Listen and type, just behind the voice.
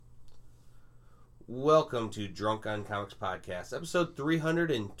Welcome to Drunk on Comics Podcast, episode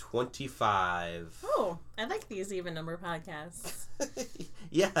 325. Oh, I like these even number podcasts.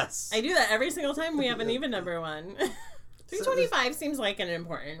 Yes. I do that every single time we have an even number one. 325 seems like an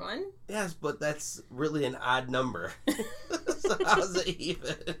important one. Yes, but that's really an odd number. So how's it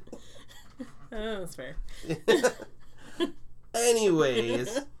even? Oh, that's fair.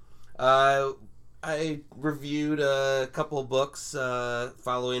 Anyways, I reviewed a couple books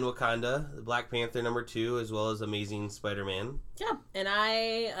following Wakanda, Black Panther #2, as well as Amazing Spider-Man. Yeah, and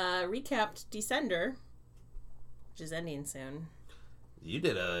I recapped Descender, which is ending soon. You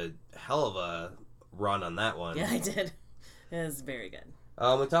did a hell of a run on that one. Yeah, I did. It was very good.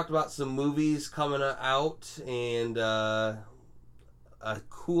 We talked about some movies coming out and a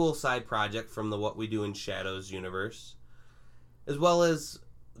cool side project from the What We Do in Shadows universe, as well as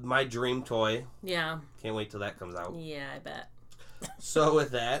my dream toy. Yeah. Can't wait till that comes out. Yeah, I bet. So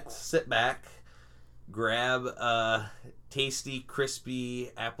with that, sit back, grab a tasty, crispy,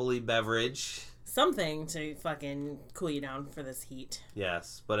 appley beverage. Something to fucking cool you down for this heat.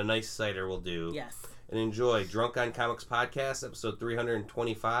 Yes, but a nice cider will do. Yes. And enjoy Drunk on Comics Podcast, episode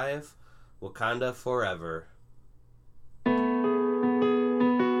 325, Wakanda Forever.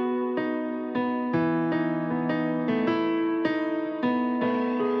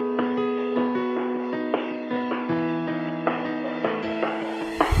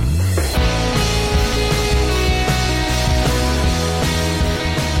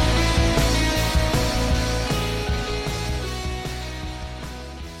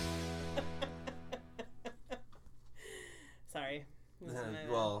 Sorry.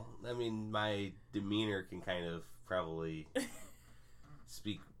 Well, I mean, my demeanor can kind of probably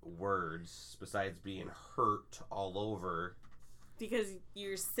speak words besides being hurt all over. Because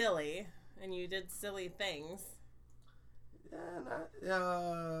you're silly, and you did silly things.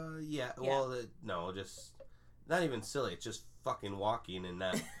 Yeah. Well, no, just not even silly. It's just fucking walking and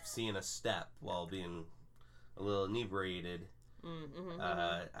not seeing a step while being a little inebriated.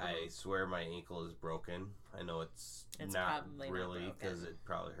 I swear my ankle is broken. I know it's not really because it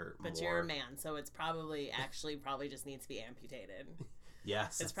probably hurt more. But you're a man, so it's probably just needs to be amputated.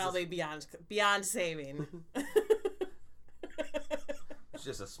 Yes. It's probably beyond saving. It's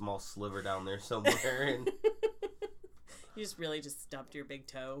just a small sliver down there somewhere. And You just really stubbed your big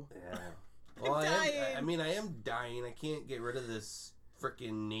toe. yeah. Well, I am dying. I can't get rid of this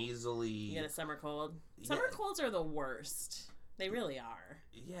freaking nasally... You get a summer cold? Summer colds are the worst. They really are.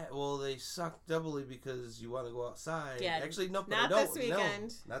 Yeah, well, they suck doubly because you want to go outside. Yeah, actually, no, but not I don't. this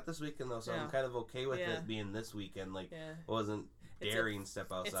weekend. No, not this weekend, though, so No. I'm kind of okay with it being this weekend. Like, I wasn't daring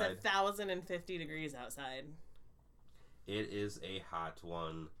step outside. It's 1,050 degrees outside. It is a hot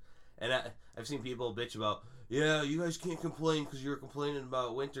one. And I've seen people bitch about, yeah, you guys can't complain because you're complaining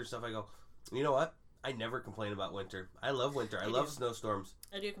about winter stuff. I go, you know what? I never complain about winter. I love winter. I love snowstorms.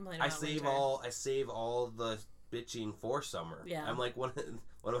 I do complain about winter. I save all the bitching for summer. Yeah. I'm like, one of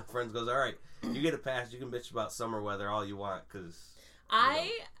my friends goes, all right, you get a pass. You can bitch about summer weather all you want because...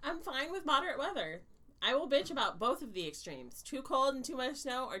 I'm fine with moderate weather. I will bitch about both of the extremes. Too cold and too much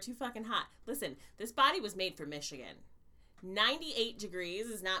snow or too fucking hot. Listen, this body was made for Michigan. 98 degrees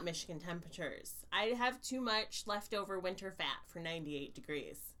is not Michigan temperatures. I have too much leftover winter fat for 98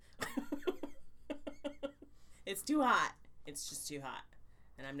 degrees. It's too hot. It's just too hot.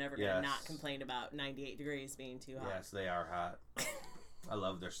 And I'm never going to not complain about 98 degrees being too hot. Yes, they are hot. I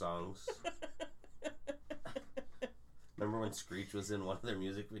love their songs. Remember when Screech was in one of their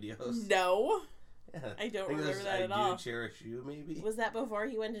music videos? No. Yeah. I don't remember that at all. I Do Cherish You, maybe? Was that before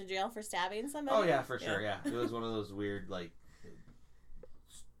he went to jail for stabbing somebody? Oh, yeah, for sure, yeah. It was one of those weird, like...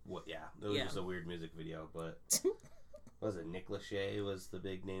 It was just a weird music video, but... Was it Nick Lachey was the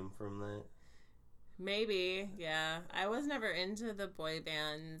big name from that? Maybe, yeah. I was never into the boy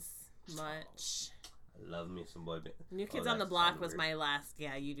bands much. I love me some boy bands. New Kids on the Block was my last...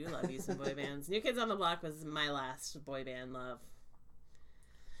 Yeah, you do love you some boy bands. New Kids on the Block was my last boy band love.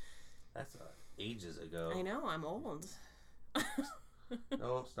 That's ages ago. I know, I'm old.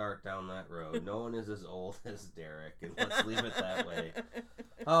 Don't start down that road. No one is as old as Derek, and let's leave it that way.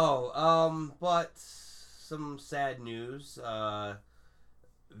 But some sad news.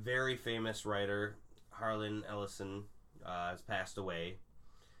 Very famous writer, Harlan Ellison, has passed away.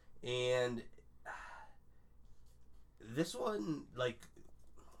 And this one, like,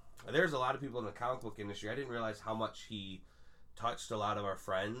 there's a lot of people in the comic book industry. I didn't realize how much he touched a lot of our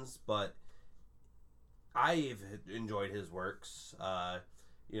friends, but I've enjoyed his works.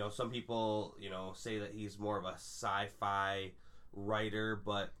 Some people, say that he's more of a sci-fi writer,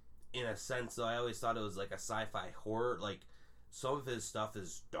 but in a sense, though, I always thought it was like a sci-fi horror. Like, some of his stuff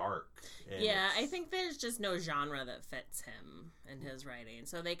is dark. Yeah, I think there's just no genre that fits him and his writing.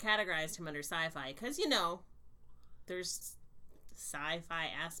 So they categorized him under sci-fi because, there's sci-fi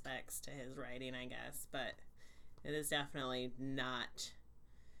aspects to his writing, I guess. But it is definitely not...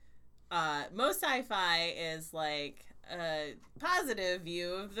 most sci-fi is like a positive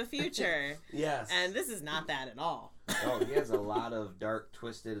view of the future. Yes. And this is not that at all. Oh, he has a lot of dark,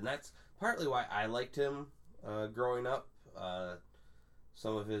 twisted, and that's partly why I liked him growing up.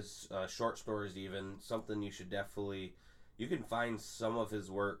 Some of his short stories, even, something you should definitely... You can find some of his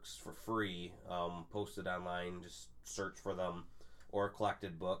works for free, posted online. Just search for them, or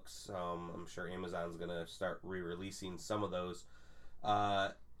collected books. I'm sure Amazon's going to start re-releasing some of those.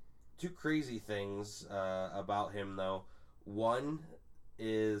 Two crazy things about him, though. One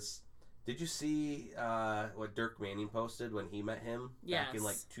is... Did you see what Dirk Manning posted when he met him back in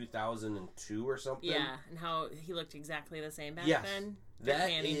like 2002 or something? Yeah, and how he looked exactly the same back then. Dirk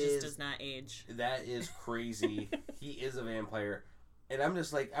Manning just does not age. That is crazy. He is a vampire. And I'm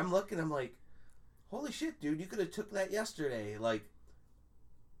just like, I'm looking, I'm like, holy shit, dude, you could have took that yesterday. Like,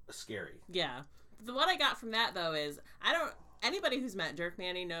 scary. Yeah. What I got from that, though, is anybody who's met Dirk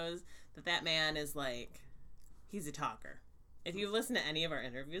Manning knows that man is like, he's a talker. If you listen to any of our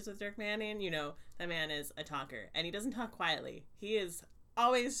interviews with Dirk Manning, you know that man is a talker. And he doesn't talk quietly. He is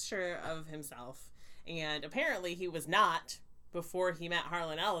always sure of himself. And apparently he was not before he met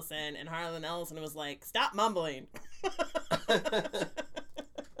Harlan Ellison. And Harlan Ellison was like, stop mumbling.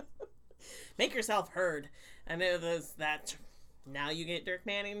 Make yourself heard. And it was that. Now you get Dirk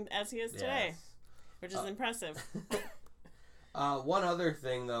Manning as he is today. Yes. Which is impressive. One other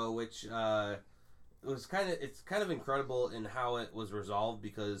thing, though, which... it's kind of incredible in how it was resolved,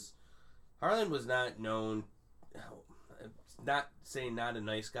 because Harlan was not known, not saying not a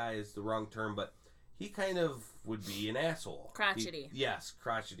nice guy is the wrong term, but he kind of would be an asshole. Crotchety. Yes,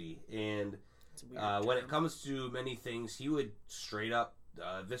 crotchety. And when it comes to many things, he would straight up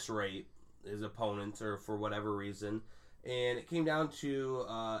eviscerate his opponents or for whatever reason. And it came down to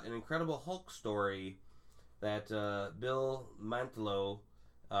an Incredible Hulk story that Bill Mantlo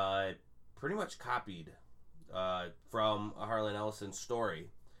pretty much copied from a Harlan Ellison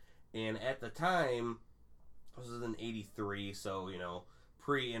story. And at the time, this was in 83, so,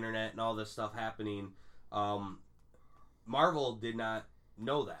 pre-internet and all this stuff happening, Marvel did not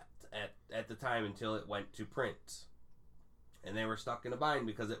know that at the time until it went to print. And they were stuck in a bind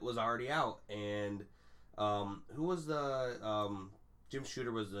because it was already out. And who was Jim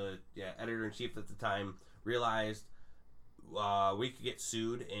Shooter was the editor-in-chief at the time, realized we could get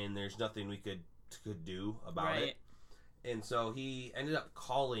sued and there's nothing we could do about it. And so he ended up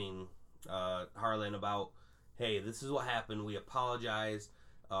calling Harlan about, hey, this is what happened. We apologize.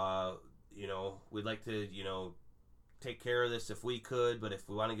 We'd like to, take care of this if we could, but if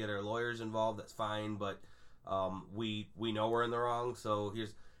we want to get our lawyers involved, that's fine. But we know we're in the wrong. So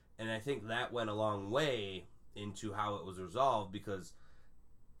and I think that went a long way into how it was resolved, because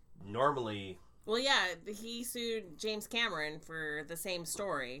normally... Well, yeah, he sued James Cameron for the same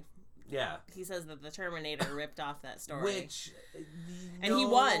story. Yeah. He says that the Terminator ripped off that story. Which... And he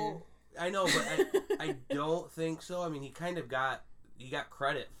won. I know, but I don't think so. I mean, he kind of got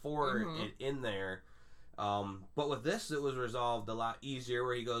credit for it in there. But with this, it was resolved a lot easier,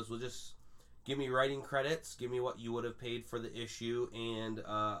 where he goes, well, just give me writing credits, give me what you would have paid for the issue, and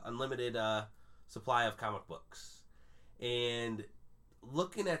unlimited supply of comic books. And...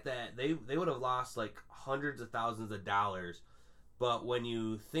 looking at that, they would have lost like hundreds of thousands of dollars. But when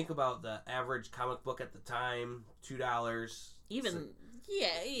you think about the average comic book at the time, $2. Even,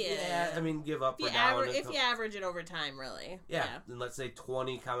 yeah. I mean, give up or down. If you average it over time, really. Yeah. And let's say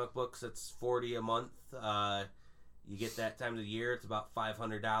 20 comic books, that's $40 a month. You get that time of the year, it's about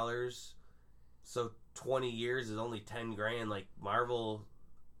 $500. So 20 years is only $10,000. Like, Marvel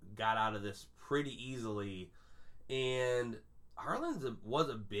got out of this pretty easily. And... Harlan was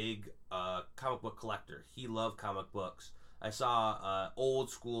a big comic book collector. He loved comic books. I saw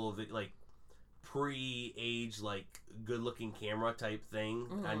old school, like pre-age, like good-looking camera type thing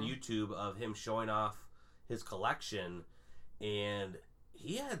on YouTube of him showing off his collection, and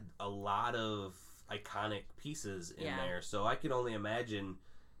he had a lot of iconic pieces in there. So I could only imagine,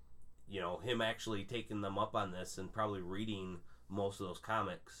 him actually taking them up on this and probably reading most of those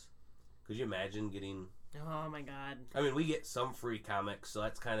comics. Could you imagine getting... Oh my god. I mean, we get some free comics, so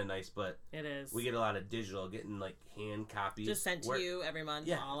that's kind of nice, but... It is. We get a lot of digital, getting, like, hand copies. Just sent to you every month,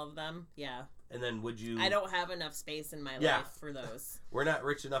 all of them. Yeah. And then would you... I don't have enough space in my life for those. We're not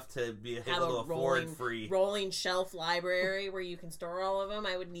rich enough to be able to afford free... rolling shelf library where you can store all of them.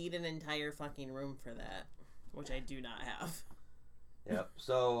 I would need an entire fucking room for that, which I do not have. Yep.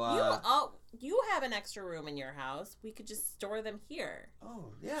 So you have an extra room in your house. We could just store them here.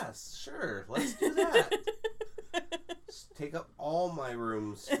 Oh yes, sure. Let's do that. Just take up all my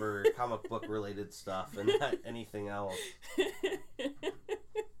rooms for comic book related stuff and not anything else.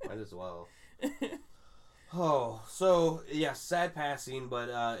 Might as well. Oh, so yeah, sad passing,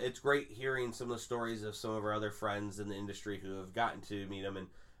 but it's great hearing some of the stories of some of our other friends in the industry who have gotten to meet him, and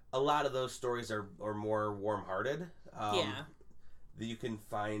a lot of those stories are more warm-hearted. Yeah. You can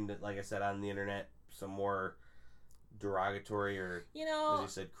find, like I said, on the internet some more derogatory or, as you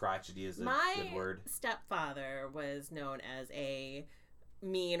said, crotchety is a good word. My stepfather was known as a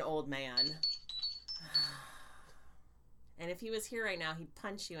mean old man. And if he was here right now, he'd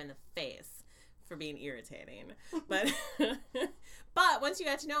punch you in the face for being irritating. But once you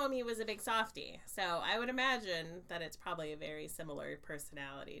got to know him, he was a big softie. So I would imagine that it's probably a very similar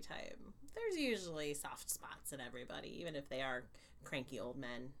personality type. There's usually soft spots in everybody, even if they are cranky old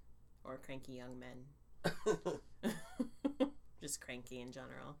men or cranky young men. Just cranky in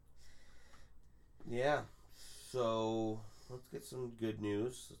general. Yeah. So let's get some good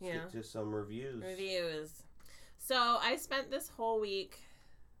news. Let's get to some reviews. So I spent this whole week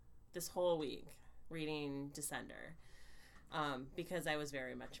reading Descender. Because I was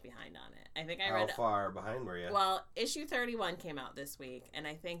very much behind on it. I think I read... How far behind were you? Well, issue 31 came out this week, and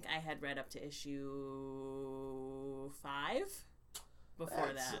I think I had read up to issue 5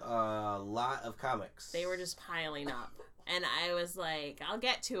 before That's that. A lot of comics. They were just piling up. And I was like, I'll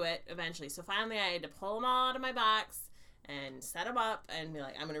get to it eventually. So finally I had to pull them all out of my box and set them up and be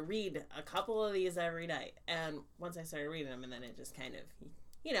like, I'm going to read a couple of these every night. And once I started reading them, and then it just kind of...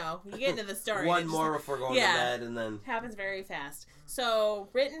 you get into the story. One more before going to bed, and then... happens very fast. So,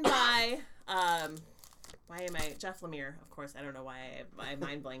 written by, Jeff Lemire, of course. I don't know why I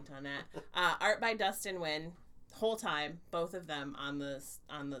mind blanked on that. Art by Dustin Nguyen, whole time, both of them on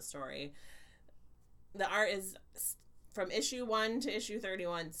the story. The art is, from issue 1 to issue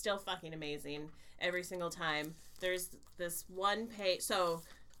 31, still fucking amazing. Every single time. There's this one page... So,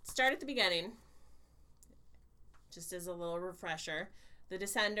 start at the beginning. Just as a little refresher. The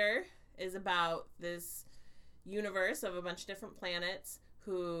Descender is about this universe of a bunch of different planets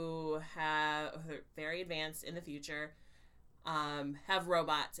who are very advanced in the future, have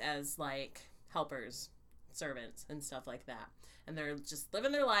robots as, like, helpers, servants, and stuff like that. And they're just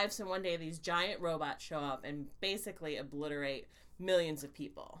living their lives, and one day these giant robots show up and basically obliterate millions of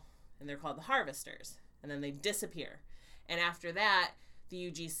people. And they're called the Harvesters. And then they disappear. And after that,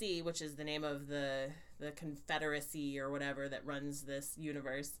 the UGC, which is the name of the Confederacy or whatever that runs this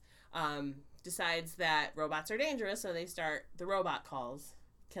universe, decides that robots are dangerous, so they start the robot calls,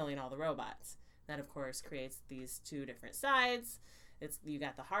 killing all the robots. That, of course, creates these two different sides. You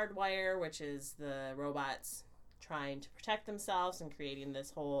got the Hardwire, which is the robots trying to protect themselves and creating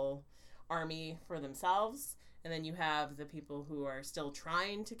this whole army for themselves. And then you have the people who are still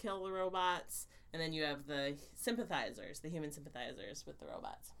trying to kill the robots. And then you have the sympathizers, the human sympathizers with the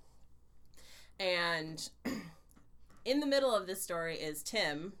robots. And in the middle of this story is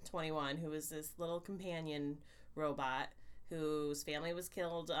Tim, 21, who is this little companion robot whose family was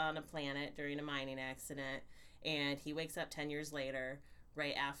killed on a planet during a mining accident. And he wakes up 10 years later,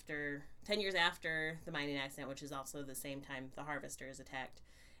 10 years after the mining accident, which is also the same time the Harvesters attacked.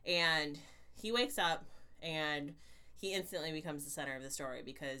 And he wakes up and he instantly becomes the center of the story,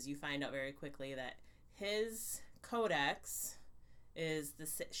 because you find out very quickly that his codex is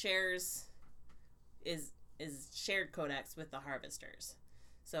shared codex with the Harvesters.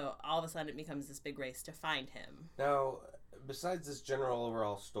 So all of a sudden it becomes this big race to find him. Now, besides this general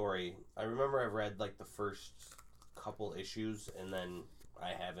overall story, I remember I've read like the first couple issues, and then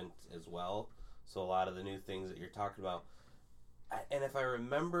I haven't as well. So a lot of the new things that you're talking about, and if I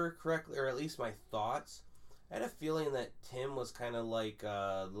remember correctly, or at least my thoughts, I had a feeling that Tim was kind of like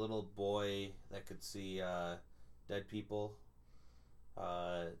a little boy that could see dead people.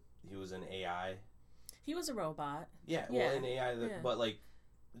 He was an AI. He was a robot. Yeah, well, an AI. But, like,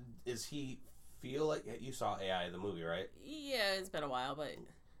 is he feel like... You saw AI, the movie, right? Yeah, it's been a while, but...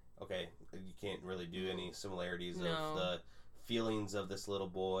 Okay, you can't really do any similarities of the feelings of this little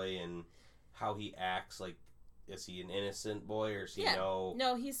boy and how he acts. Like, is he an innocent boy, or is he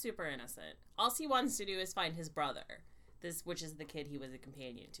No, he's super innocent. All he wants to do is find his brother, which is the kid he was a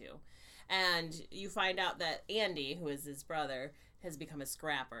companion to. And you find out that Andy, who is his brother, has become a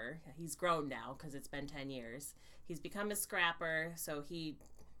scrapper. He's grown now because it's been 10 years. He's become a scrapper, so he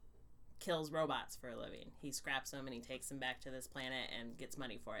kills robots for a living. He scraps them and he takes them back to this planet and gets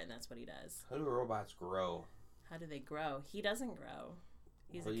money for it, and that's what he does. How do robots grow? How do they grow? He doesn't grow.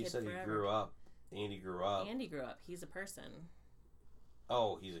 He's a kid you said forever. He grew up. Andy grew up. Andy grew up. He's a person.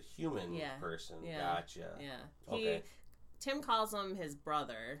 Oh, he's a human Yeah. person. Yeah. Gotcha. Yeah. Okay. Tim calls him his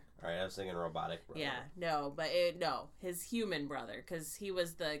brother. All right, I was thinking robotic brother. Yeah, no, but his human brother, because he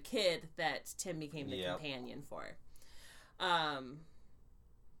was the kid that Tim became the companion for. And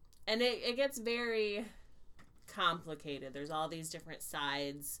it gets very complicated. There's all these different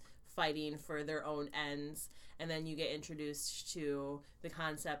sides fighting for their own ends, and then you get introduced to the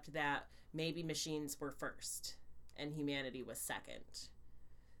concept that maybe machines were first and humanity was second.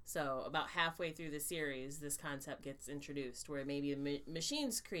 So about halfway through the series, this concept gets introduced where maybe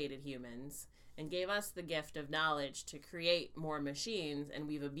machines created humans and gave us the gift of knowledge to create more machines, and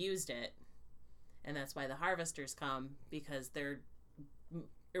we've abused it. And that's why the harvesters come, because they're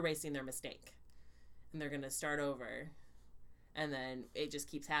erasing their mistake. And they're going to start over. And then it just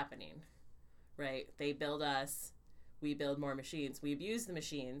keeps happening, right? They build us. We build more machines. We abuse the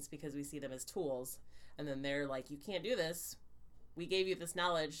machines because we see them as tools. And then they're like, you can't do this. We gave you this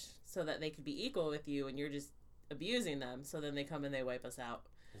knowledge so that they could be equal with you, and you're just abusing them. So then they come and they wipe us out.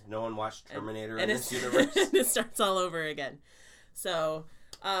 Has no one watched Terminator in this universe? And it starts all over again. So,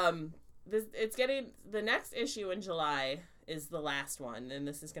 it's getting... The next issue in July is the last one, and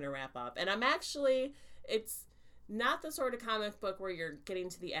this is going to wrap up. And I'm actually... It's not the sort of comic book where you're getting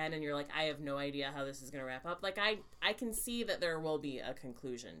to the end and you're like, I have no idea how this is going to wrap up. Like, I can see that there will be a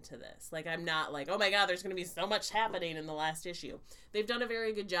conclusion to this. Like, I'm not like, oh my god, there's going to be so much happening in the last issue. They've done a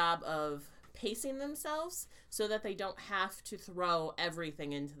very good job of pacing themselves so that they don't have to throw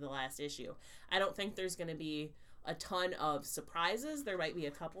everything into the last issue. I don't think there's going to be a ton of surprises. There might be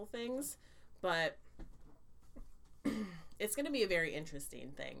a couple things, but it's going to be a very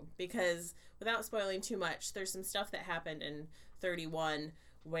interesting thing because, without spoiling too much, there's some stuff that happened in 31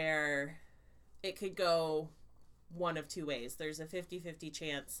 where it could go one of two ways. There's a 50-50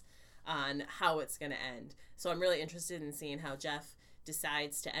 chance on how it's going to end. So I'm really interested in seeing how Jeff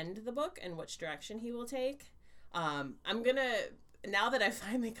decides to end the book and which direction he will take. I'm going to, now that I've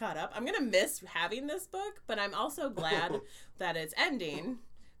finally caught up, I'm going to miss having this book, but I'm also glad that it's ending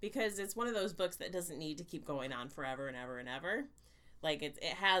because it's one of those books that doesn't need to keep going on forever and ever and ever. Like, it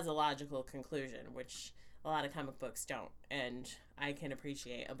has a logical conclusion, which a lot of comic books don't, and I can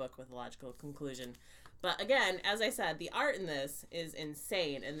appreciate a book with a logical conclusion. But again, as I said, the art in this is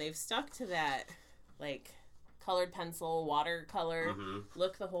insane, and they've stuck to that, like, colored pencil, watercolor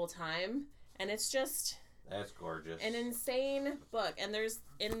look the whole time, and it's just... That's gorgeous. An insane book, and there's,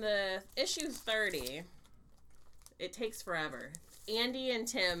 in the issue 30, it takes forever. Andy and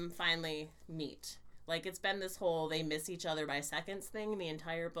Tim finally meet. Like, it's been this whole they miss each other by seconds thing the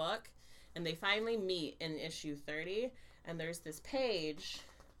entire book. And they finally meet in issue 30. And there's this page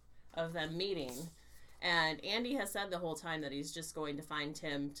of them meeting. And Andy has said the whole time that he's just going to find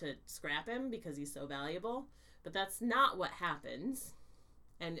Tim to scrap him because he's so valuable. But that's not what happens.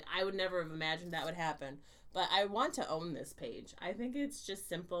 And I would never have imagined that would happen. But I want to own this page. I think it's just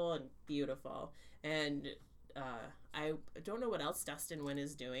simple and beautiful. And... I don't know what else Dustin Nguyen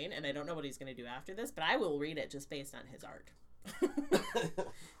is doing, and I don't know what he's going to do after this, but I will read it just based on his art.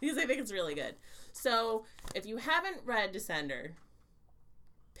 Because I think it's really good. So, if you haven't read Descender,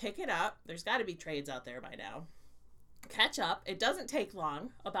 pick it up. There's got to be trades out there by now. Catch up. It doesn't take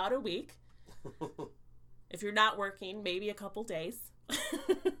long, about a week. If you're not working, maybe a couple days.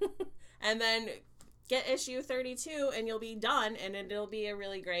 And then get issue 32, and you'll be done, and it'll be a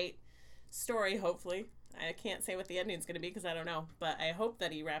really great story, hopefully. I can't say what the ending's going to be because I don't know, but I hope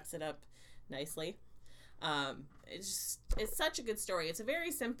that he wraps it up nicely. It's such a good story. It's a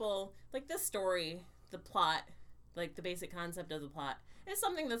very simple, like this story, the plot, like the basic concept of the plot, is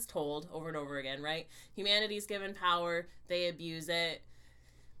something that's told over and over again, right? Humanity's given power, they abuse it,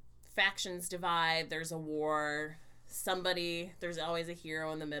 factions divide, there's a war, there's always a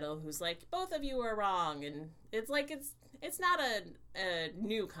hero in the middle who's like, both of you are wrong, and it's like, it's not a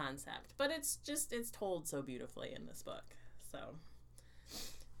new concept, but it's told so beautifully in this book. So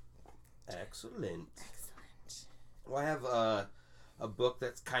excellent. Well, I have a book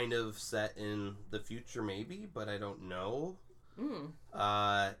that's kind of set in the future, maybe, but I don't know.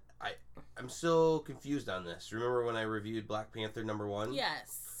 I'm still confused on this. Remember when I reviewed Black Panther #1?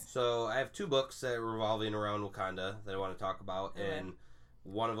 Yes. So I have two books that are revolving around Wakanda that I want to talk about, and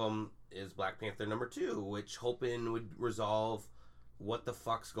one of them is Black Panther #2, which hoping would resolve what the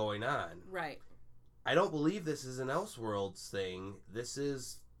fuck's going on. Right. I don't believe this is an Elseworlds thing. This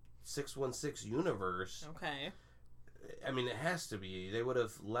is 616 universe. Okay. I mean, it has to be. They would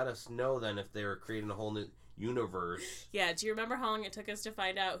have let us know then if they were creating a whole new universe. Yeah, do you remember how long it took us to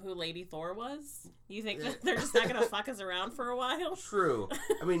find out who Lady Thor was? You think that they're just not going to fuck us around for a while? True.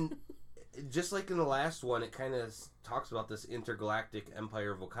 I mean, just like in the last one, it kind of talks about this intergalactic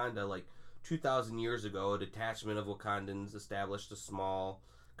empire of Wakanda. Like 2,000 years ago, a detachment of Wakandans established a small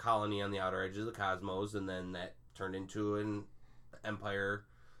colony on the outer edge of the cosmos, and then that turned into an empire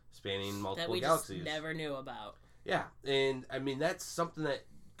spanning multiple galaxies. Just never knew about. Yeah, and I mean that's something that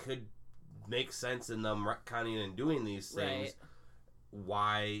could make sense in them retconning and doing these things. Right.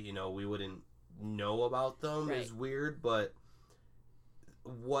 Why, we wouldn't know about them is weird, but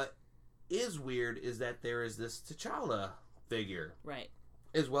what is weird is that there is this T'Challa figure. Right.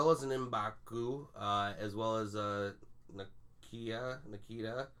 As well as an M'Baku, as well as a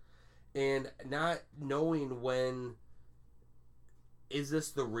Nikita, and not knowing when is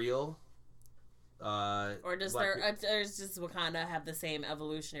this the real or does does Wakanda have the same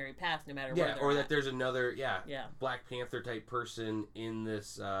evolutionary path no matter where they're or at? that there's another Black Panther type person in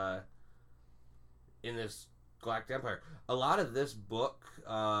this Galactic Empire. A lot of this book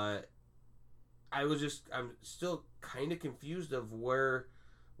I'm still kind of confused of where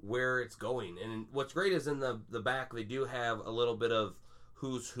it's going. And what's great is in the back they do have a little bit of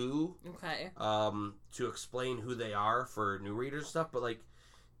who's who, to explain who they are for new readers and stuff. But like,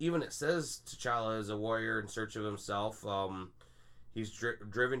 even it says T'Challa is a warrior in search of himself. He's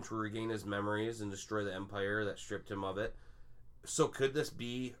driven to regain his memories and destroy the empire that stripped him of it. So could this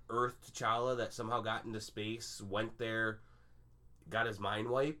be Earth T'Challa that somehow got into space, went there, got his mind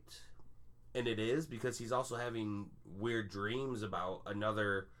wiped? And it is, because he's also having weird dreams about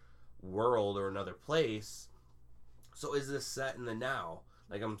another world or another place. So is this set in the now?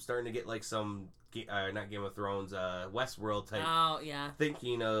 Like, I'm starting to get like some, not Game of Thrones, Westworld type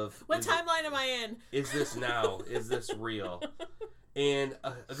thinking of... What timeline am I in? Is this now? Is this real? And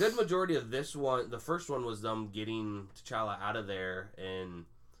a good majority of this one, the first one, was them getting T'Challa out of there and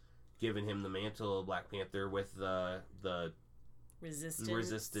giving him the mantle of Black Panther with the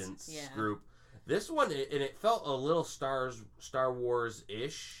resistance group. This one, and it felt a little Star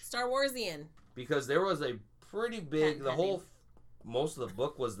Wars-ish. Star Warsian. Because there was a pretty big, most of the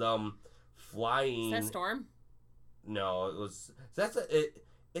book was them flying. Is that Storm? No, it was,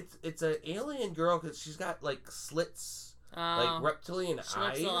 it's an alien girl because she's got like slits, like reptilian eyes. She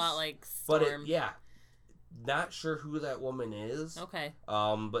looks a lot like But Storm. not sure who that woman is. Okay.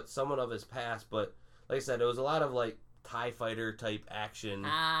 But someone of his past. But like I said, it was a lot of like TIE fighter type action.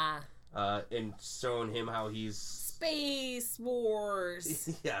 And showing him how he's Space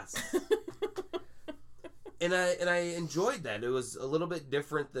Wars. Yes. and I enjoyed that. It was a little bit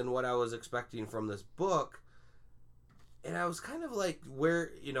different than what I was expecting from this book. And I was kind of like,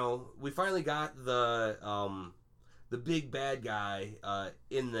 where, we finally got the big bad guy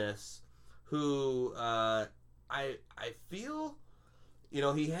in this, who I feel,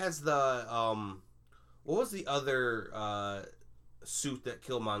 he has the what was the other suit that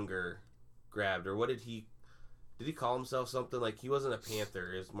Killmonger grabbed, or what did he call himself something? Like, he wasn't a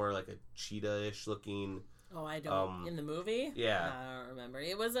panther, it was more like a cheetah-ish looking. Oh, I don't. In the movie? Yeah. I don't remember.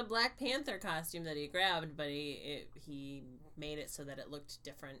 It was a Black Panther costume that he grabbed, but he made it so that it looked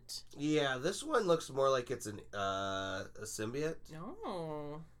different. Yeah, this one looks more like it's a symbiote.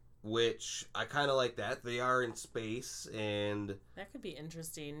 Oh. Which, I kind of like that. They are in space, and... That could be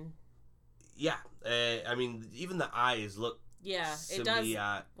interesting. Yeah. I mean, even the eyes look it does.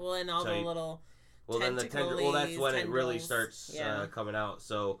 Well, and all type. The little then the tendrils. Well, that's when it really starts coming out.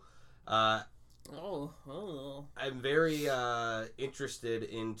 So, I'm very interested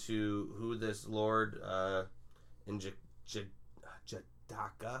into who this Lord in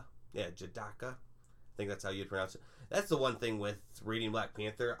Jadaka. Yeah, Jadaka. I think that's how you'd pronounce it. That's the one thing with reading Black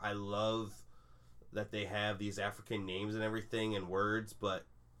Panther. I love that they have these African names and everything and words, but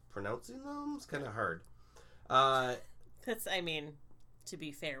pronouncing them is kind of hard. To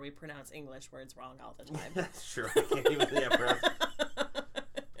be fair, we pronounce English words wrong all the time. That's true. I can't even pronounce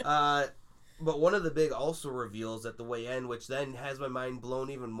it. But one of the big also reveals at the way end, which then has my mind blown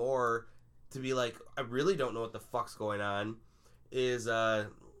even more to be like, I really don't know what the fuck's going on, is in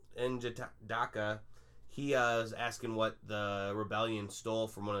Jadaka, he is asking what the rebellion stole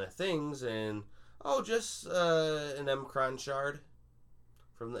from one of the things, and just an M'Kraan shard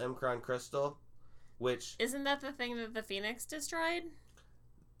from the M'Kraan crystal, which... Isn't that the thing that the Phoenix destroyed?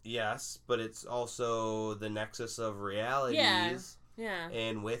 Yes, but it's also the nexus of realities. Yeah.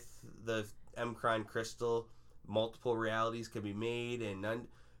 And with the M'Kraan crystal, multiple realities can be made, and none...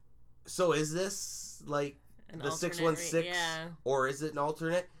 So is this like the 616, or is it an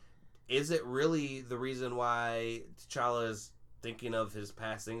alternate? Is it really the reason why T'Challa is thinking of his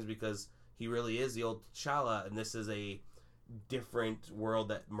past things, because he really is the old T'Challa, and this is a different world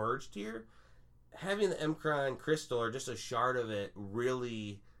that merged here? Having the M'Kraan crystal, or just a shard of it,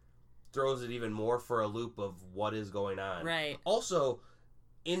 really throws it even more for a loop of what is going on. Right. Also,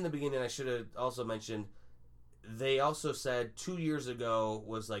 in the beginning, I should have also mentioned, they also said 2 years ago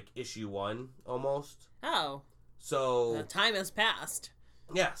was like issue 1 almost. Oh. So the time has passed.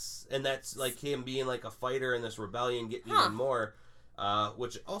 Yes, and that's like him being like a fighter in this rebellion, getting even more,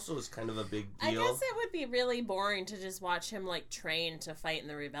 which also is kind of a big deal. I guess it would be really boring to just watch him like train to fight in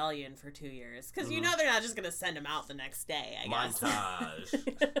the rebellion for 2 years, because you know they're not just going to send him out the next day. I guess. Montage,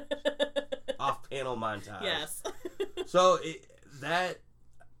 off-panel montage. Yes. So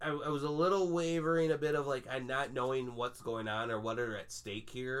I was a little wavering a bit of like I'm not knowing what's going on or what are at stake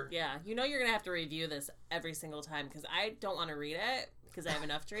here. Yeah, you know you're going to have to review this every single time because I don't want to read it because I have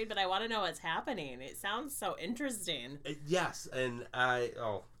enough to read, but I want to know what's happening. It sounds so interesting. Yes, and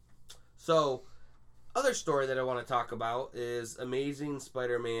So, other story that I want to talk about is Amazing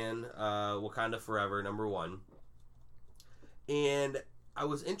Spider-Man Wakanda Forever #1. And I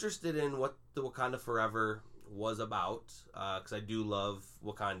was interested in what the Wakanda Forever was about, because I do love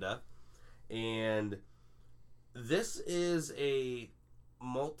Wakanda, and this is a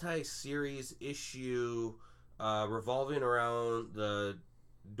multi-series issue revolving around the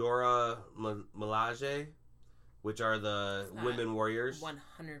Dora Milaje, which are the women warriors. 100%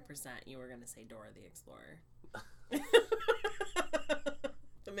 you were going to say Dora the Explorer.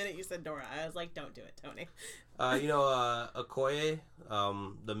 The minute you said Dora, I was like, don't do it, Tony. Okoye,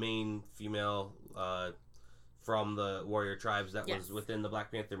 the main female from the warrior tribes that was within the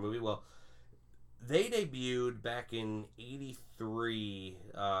Black Panther movie. Well, they debuted back in 83,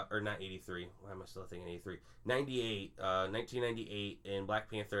 or not 83, why am I still thinking 83? 1998 in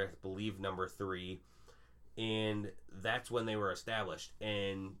Black Panther, I believe, #3. And that's when they were established.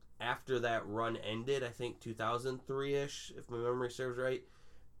 And after that run ended, I think 2003-ish, if my memory serves right,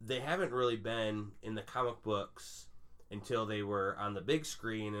 they haven't really been in the comic books until they were on the big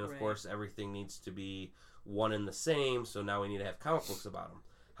screen. And, of course, everything needs to be one and the same, so now we need to have comic books about them.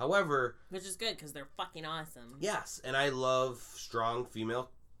 However... Which is good, because they're fucking awesome. Yes, and I love strong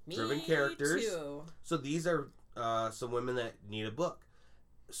female-driven characters. Too. So these are some women that need a book.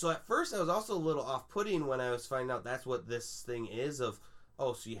 So at first I was also a little off-putting when I was finding out that's what this thing is of,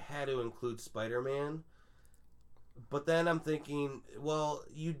 so you had to include Spider-Man. But then I'm thinking, well,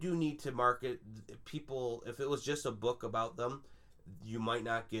 you do need to market people. If it was just a book about them, you might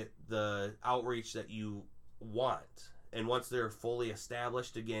not get the outreach that you want. And once they're fully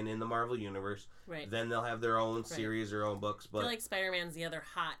established again in the Marvel Universe, then they'll have their own series or own books. But I feel like Spider-Man's the other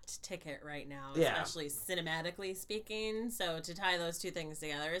hot ticket right now, especially cinematically speaking. So to tie those two things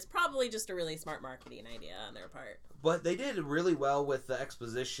together is probably just a really smart marketing idea on their part. But they did really well with the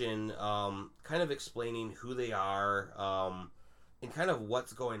exposition, kind of explaining who they are, and kind of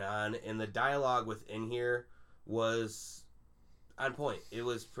what's going on. And the dialogue within here was on point. It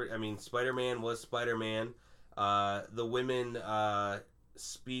was Spider-Man was Spider-Man. The women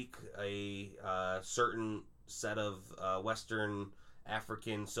speak a certain set of Western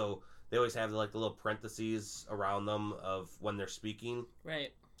African, so they always have like the little parentheses around them of when they're speaking.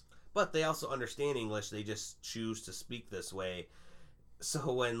 Right. But they also understand English, they just choose to speak this way.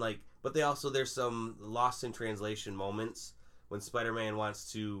 So but they also, there's some lost in translation moments when Spider-Man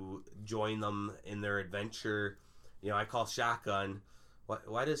wants to join them in their adventure. I call shotgun.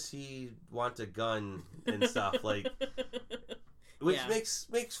 Why does he want a gun and stuff which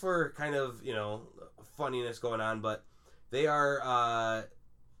makes for kind of funniness going on, but they are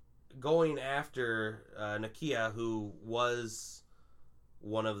going after Nakia, who was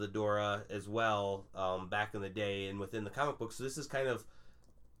one of the Dora as well back in the day and within the comic book. So this is kind of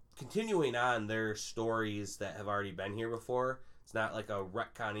continuing on their stories that have already been here before. It's not like a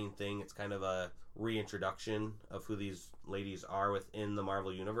retconning thing. It's kind of a reintroduction of who these ladies are within the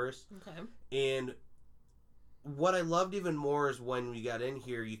Marvel Universe. Okay. And what I loved even more is when we got in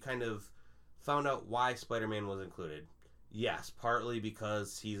here, you kind of found out why Spider-Man was included. Yes, partly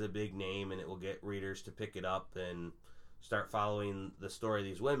because he's a big name and it will get readers to pick it up and start following the story of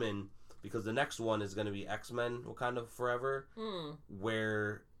these women, because the next one is going to be X-Men Wakanda Forever,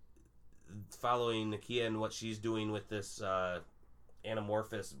 where following Nakia and what she's doing with this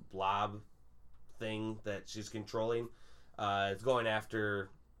anamorphous blob thing that she's controlling. It's going after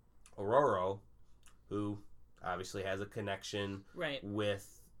Ororo, who obviously has a connection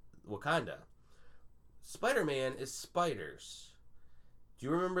with Wakanda. Spider-Man is spiders. Do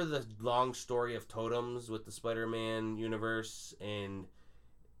you remember the long story of totems with the Spider-Man universe? And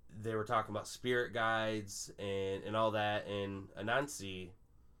they were talking about spirit guides and all that. And Anansi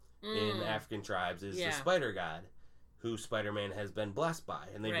in the African tribes is the spider god who Spider-Man has been blessed by.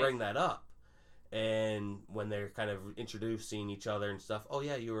 And they bring that up. And when they're kind of introducing each other and stuff, oh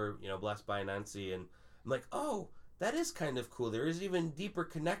yeah, you were, blessed by Nancy. And I'm like, oh, that is kind of cool. There is even deeper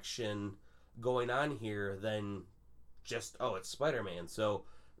connection going on here than just, oh, it's Spider-Man. So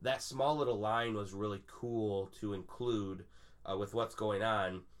that small little line was really cool to include with what's going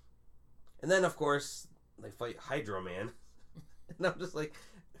on. And then, of course, they fight Hydro Man. And I'm just like,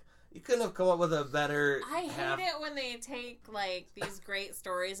 you couldn't have come up with a better... I hate it when they take, these great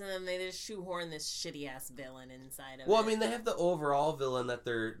stories and then they just shoehorn this shitty-ass villain inside of it. Well, I mean, they have the overall villain that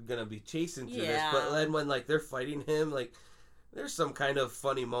they're going to be chasing through this, but then when, they're fighting him, there's some kind of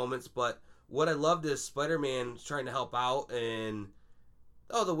funny moments, but what I loved is Spider-Man trying to help out, and,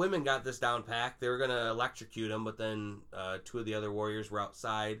 the women got this down packed. They were going to electrocute him, but then two of the other warriors were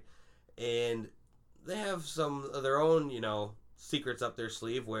outside, and they have some of their own, secrets up their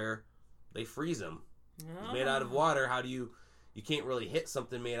sleeve where they freeze him. Oh. He's made out of water. How do you can't really hit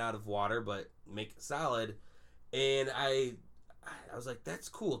something made out of water, but make it solid. And I was like, that's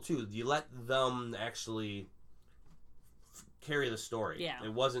cool too. You let them actually carry the story. Yeah.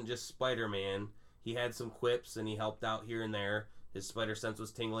 It wasn't just Spider-Man. He had some quips and he helped out here and there. His spider sense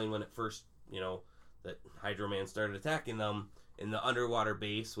was tingling when it first, that Hydro Man started attacking them in the underwater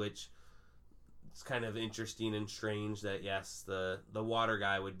base, which it's kind of interesting and strange that, yes, the water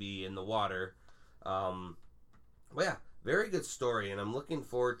guy would be in the water. But yeah, very good story, and I'm looking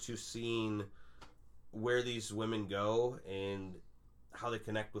forward to seeing where these women go and how they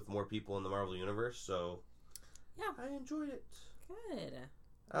connect with more people in the Marvel Universe. So, yeah, I enjoyed it. Good.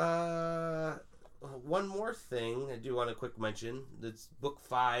 One more thing I do want to quick mention. It's book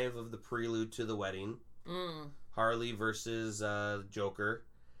 5 of the Prelude to the Wedding. Harley versus Joker.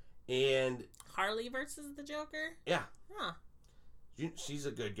 And Harley versus the Joker? Yeah. Huh. She's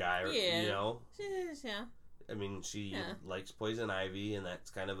a good guy, yeah. Yeah. I mean, she likes Poison Ivy, and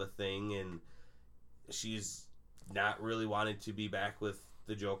that's kind of a thing, and she's not really wanted to be back with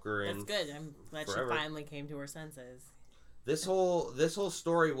the Joker. That's good. I'm glad forever. She finally came to her senses. This whole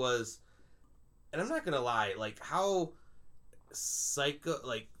story was, and I'm not gonna lie, how psycho,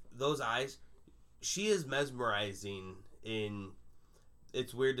 those eyes, she is mesmerizing in,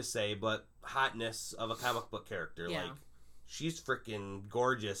 it's weird to say, but hotness of a comic book character. Yeah. She's freaking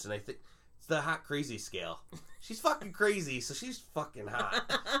gorgeous, and I think it's the hot crazy scale. She's fucking crazy, so she's fucking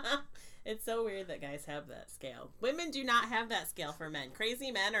hot. It's so weird that guys have that scale. Women do not have that scale for men.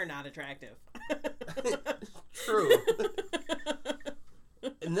 Crazy men are not attractive. True.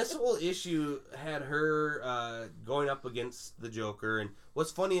 And this whole issue had her going up against the Joker, and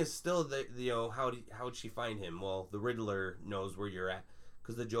what's funny is still that, how would she find him? Well, the Riddler knows where you're at,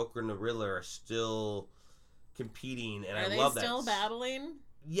 because the Joker and the Riddler are still competing, and I love that. Are they still battling?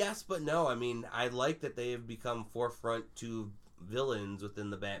 Yes, but no. I mean, I like that they have become forefront to villains within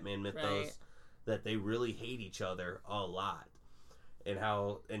the Batman mythos, right, that they really hate each other a lot.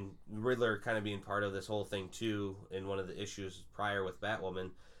 And Riddler kind of being part of this whole thing too in one of the issues prior with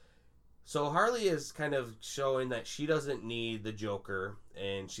Batwoman. So Harley is kind of showing that she doesn't need the Joker,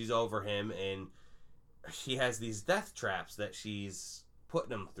 and she's over him, and she has these death traps that she's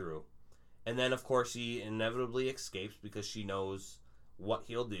putting him through. And then, of course, she inevitably escapes because she knows what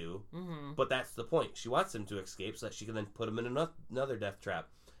he'll do. Mm-hmm. But that's the point. She wants him to escape so that she can then put him in another death trap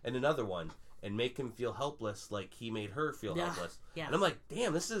and another one and make him feel helpless like he made her feel helpless. Yeah. And I'm like,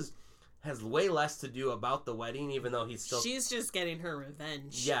 damn, this has way less to do about the wedding, even though he's still... She's just getting her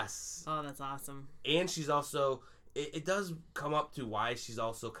revenge. Yes. Oh, that's awesome. And she's also... It does come up to why she's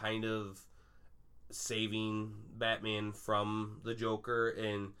also kind of saving Batman from the Joker,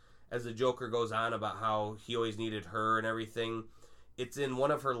 and as the Joker goes on about how he always needed her and everything, it's in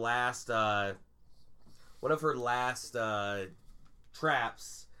one of her last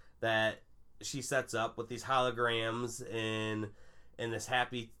traps that she sets up with these holograms and this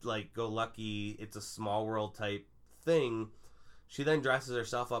happy, go lucky, it's a small world type thing. She then dresses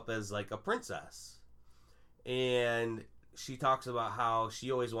herself up as a princess, and she talks about how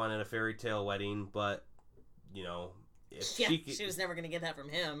she always wanted a fairy tale wedding, but if she was never going to get that from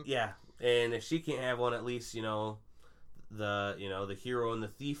him. Yeah, and if she can't have one, at least the hero and the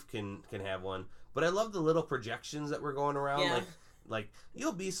thief can have one. But I love the little projections that were going around, like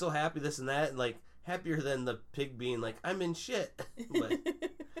you'll be so happy, this and that, and happier than the pig being I'm in shit. But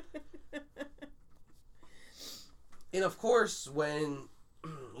and of course, when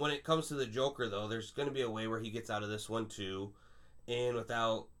it comes to the Joker, though, there's going to be a way where he gets out of this one too, and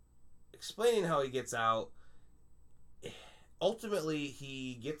without explaining how he gets out, ultimately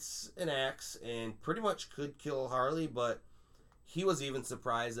he gets an axe and pretty much could kill Harley, but he was even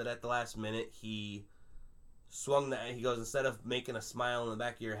surprised that at the last minute he swung that. He goes, instead of making a smile in the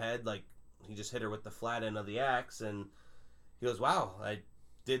back of your head, he just hit her with the flat end of the axe, and he goes, wow, I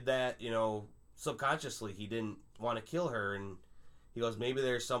did that, subconsciously. He didn't want to kill her, and he goes, maybe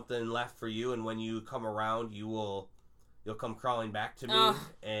there's something left for you, and when you come around, you'll come crawling back to me,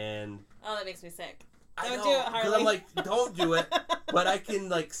 and... Oh, that makes me sick. Don't do it, Harley. Because I'm like, don't do it, but I can,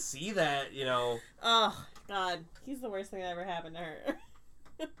 like, see that, Oh, God. He's the worst thing that ever happened to her.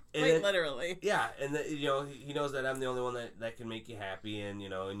 Literally. Yeah, and he knows that I'm the only one that can make you happy, and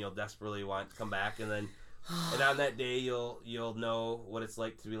and you'll desperately want to come back, and then and on that day you'll know what it's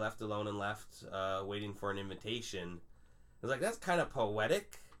like to be left alone and left waiting for an invitation. It's like, that's kind of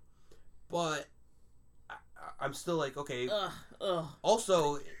poetic, but I'm still like, okay.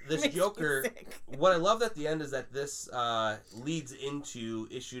 Also, this Joker, what I loved at the end is that this leads into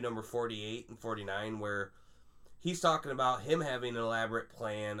issue number 48 and 49, where he's talking about him having an elaborate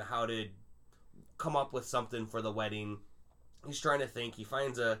plan, how to come up with something for the wedding. He's trying to think. He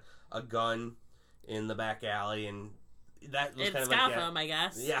finds a gun in the back alley, and that was kind of like... It's Gotham, I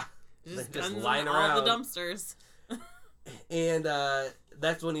guess. Yeah. Just lying around all the dumpsters. And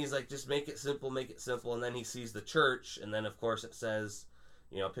that's when he's like, just make it simple, and then he sees the church, and then, of course, it says,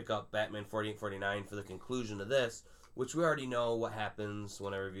 pick up Batman 48 and 49 for the conclusion of this, which we already know what happens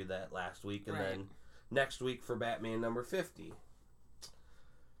when I reviewed that last week, and then next week for Batman number 50,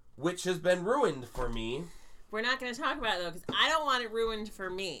 which has been ruined for me. We're not going to talk about it, though, because I don't want it ruined for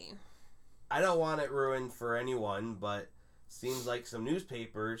me. I don't want it ruined for anyone, but seems like some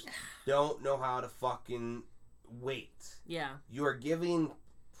newspapers don't know how to fucking wait. Yeah. You are giving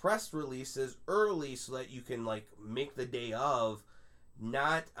press releases early so that you can, like, make the day of,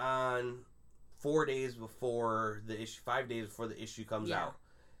 not on 4 days before the issue, 5 days before the issue comes out.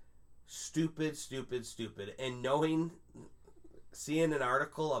 Stupid. And seeing an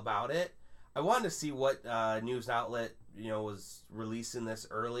article about it, I wanted to see what news outlet, was releasing this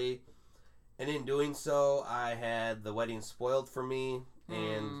early. And in doing so, I had the wedding spoiled for me.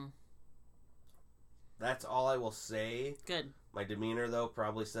 And that's all I will say. Good. My demeanor, though,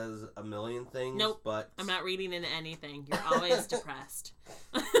 probably says a million things. Nope. But I'm not reading into anything. You're always depressed.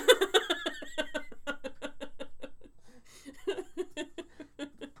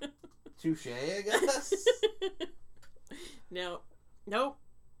 Touche, I guess. Nope.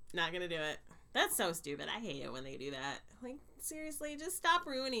 Not gonna do it. That's so stupid. I hate it when they do that. Like, seriously, just stop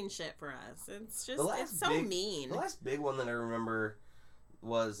ruining shit for us. It's just, it's so mean. The last big one that I remember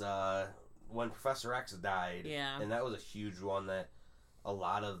was when Professor X died. Yeah. And that was a huge one that a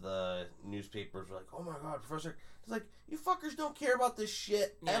lot of the newspapers were like, oh my God, Professor... It's like, you fuckers don't care about this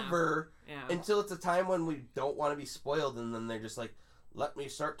shit ever until it's a time when we don't want to be spoiled, and then they're just like, let me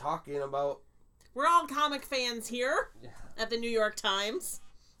start talking about... We're all comic fans here at the New York Times.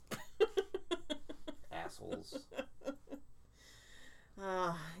 Assholes.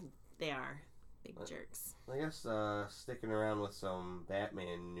 They are big jerks. I guess sticking around with some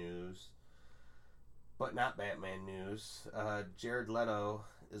Batman news, but not Batman news. Jared Leto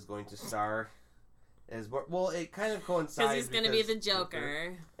is going to star as it kind of coincides because he's going to be the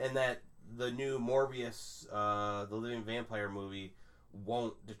Joker, and that the new Morbius, the Living Vampire movie,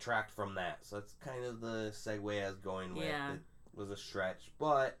 won't detract from that. So that's kind of the segue I was going with. Yeah. It was a stretch,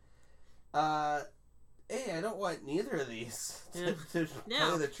 but hey, I don't want neither of these to tell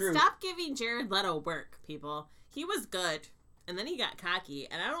you the truth. Stop giving Jared Leto work, people. He was good, and then he got cocky,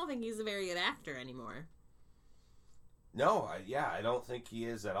 and I don't think he's a very good actor anymore. No, I don't think he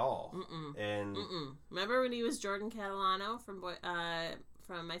is at all. And remember when he was Jordan Catalano from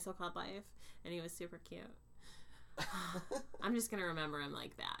My So-Called Life, and he was super cute? I'm just gonna remember him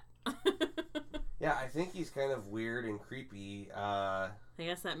like that. Yeah, I think he's kind of weird and creepy. I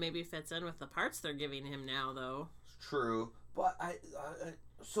guess that maybe fits in with the parts they're giving him now, though. It's true, but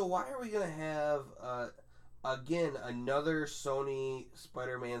so why are we gonna have again another Sony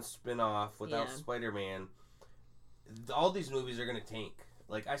Spider-Man spin-off without Spider-Man? All these movies are gonna tank.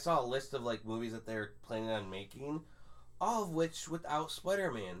 Like, I saw a list of like movies that they're planning on making, all of which without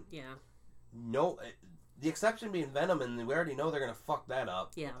Spider-Man. Yeah. No, the exception being Venom, and we already know they're gonna fuck that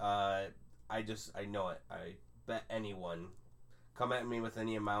up. Yeah. I know it. I bet anyone come at me with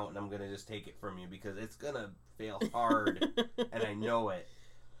any amount, and I'm gonna just take it from you because it's gonna fail hard, and I know it.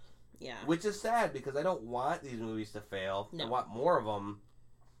 Yeah. Which is sad because I don't want these movies to fail. No. I want more of them,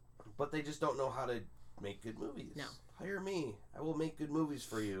 but they just don't know how to make good movies. No. Hire me. I will make good movies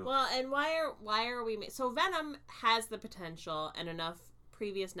for you. Well, and why are we... So Venom has the potential and enough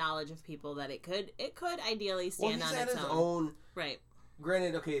previous knowledge of people that it could ideally stand on its own. Right.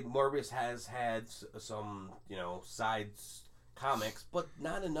 Granted, okay, Morbius has had some, sides comics, but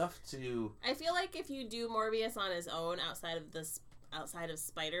not enough to... I feel like if you do Morbius on his own outside of this outside of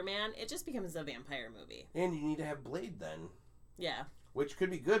Spider-Man, it just becomes a vampire movie. And you need to have Blade then. Yeah. Which could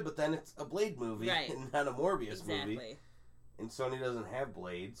be good, but then it's a Blade movie and not a Morbius movie. And Sony doesn't have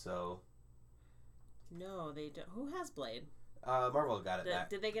Blade, so... No, they don't. Who has Blade? Marvel got it back.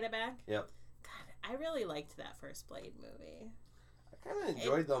 Did they get it back? Yep. God, I really liked that first Blade movie. I kind of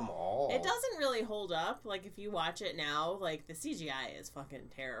enjoyed them all. It doesn't really hold up. Like, if you watch it now, like, the CGI is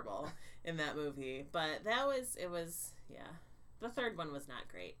fucking terrible in that movie. But it was, yeah. The third one was not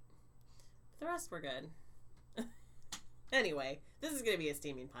great. The rest were good. Anyway, this is going to be a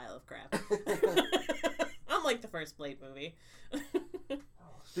steaming pile of crap. Unlike the first Blade movie.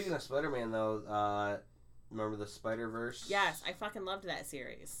 Speaking of Spider-Man, though, remember the Spider-Verse? Yes, I fucking loved that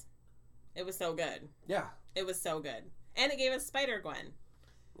series. It was so good. Yeah. It was so good. And it gave us Spider-Gwen.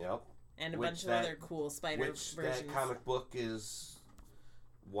 Yep. And a bunch of other cool Spider versions. That comic book is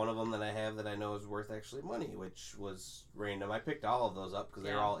one of them that I have that I know is worth actually money, which was random. I picked all of those up because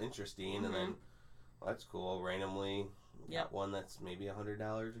they were all interesting, and then, well, that's cool, randomly got one that's maybe $100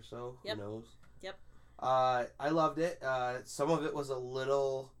 or so. Who knows? Yep. I loved it. Some of it was a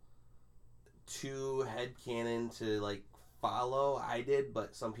little too headcanon to, like, follow. I did,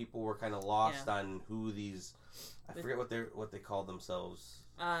 but some people were kind of lost on who these... I forget what they called themselves.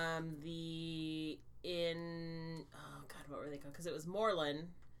 Oh god, what were they called? Because it was Morlun,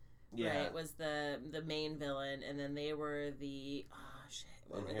 right? Was the main villain, and then they were the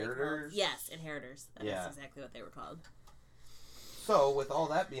what Inheritors. Were they called? Yes, Inheritors. That's exactly what they were called. So, with all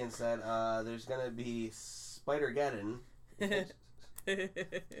that being said, there's gonna be Spider-Geddon,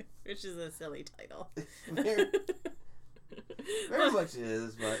 which is a silly title. Very much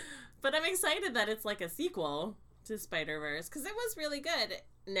is, but I'm excited that it's like a sequel to Spider-Verse, because it was really good.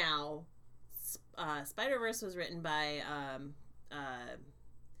 Now, Spider-Verse was written by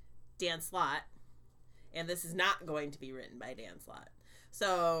Dan Slott, and this is not going to be written by Dan Slott.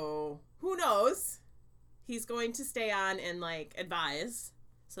 So, who knows? He's going to stay on and, like, advise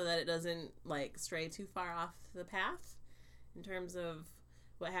so that it doesn't, like, stray too far off the path in terms of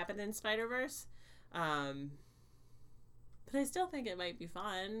what happened in Spider-Verse. But I still think it might be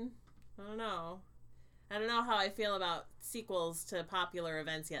fun. I don't know how I feel about sequels to popular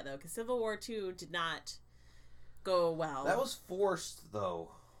events yet, though, because Civil War II did not go well. That was forced,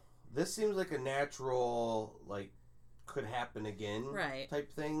 though. This seems like a natural, like, could happen again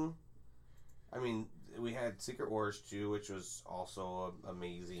type thing. I mean, we had Secret Wars 2, which was also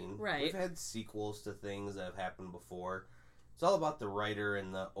amazing. Right. We've had sequels to things that have happened before. It's all about the writer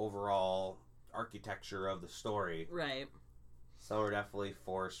and the overall architecture of the story. Right. Some are definitely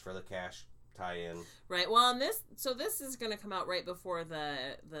forced for the cash tie-in. Right. Well, and this is going to come out right before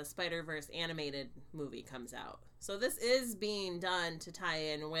the Spider-Verse animated movie comes out. So this is being done to tie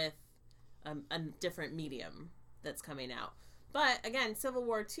in with a different medium that's coming out. But again, Civil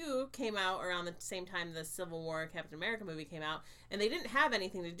War 2 came out around the same time the Civil War Captain America movie came out, and they didn't have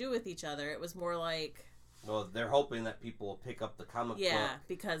anything to do with each other. It was more like... Well, they're hoping that people will pick up the comic book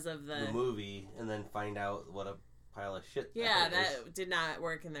because of the movie and then find out what a pile of shit that did not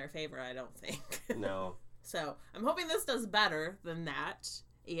work in their favor, I don't think. No. So, I'm hoping this does better than that.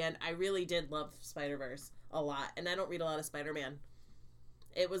 And I really did love Spider-Verse a lot. And I don't read a lot of Spider-Man.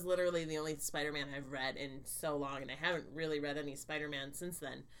 It was literally the only Spider-Man I've read in so long. And I haven't really read any Spider-Man since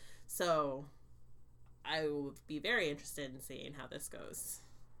then. So, I will be very interested in seeing how this goes.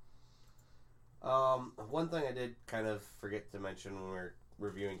 One thing I did kind of forget to mention when we were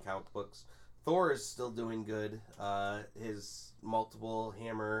reviewing comic books, Thor is still doing good. His multiple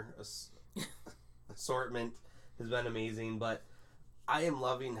hammer assortment has been amazing, but I am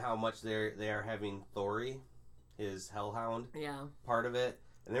loving how much they are having Thori, his Hellhound, part of it.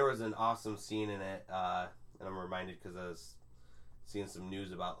 And there was an awesome scene in it, and I'm reminded because I was seeing some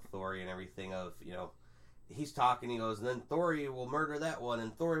news about Thori and everything of, he's talking, he goes, and then Thori will murder that one,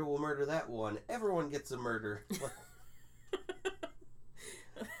 and Thori will murder that one. Everyone gets a murder.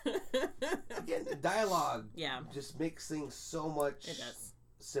 Again, the dialogue just makes things so much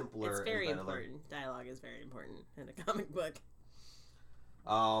simpler. It's very important. Dialogue is very important in a comic book.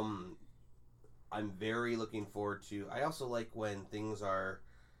 I'm very looking forward to... I also like when things are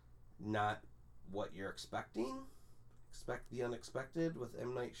not what you're expecting. Expect the unexpected with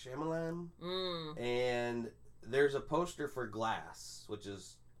M. Night Shyamalan. And there's a poster for Glass, which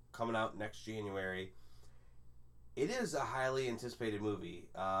is coming out next January. It is a highly anticipated movie.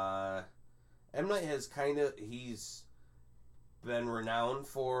 M. Night has he's been renowned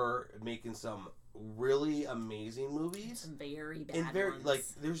for making some really amazing movies. Some very bad and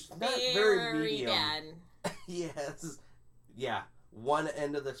ones. There's not very medium. Bad. Yes. Yeah. one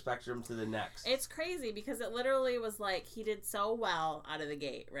end of the spectrum to the next. It's crazy because it literally was like he did so well out of the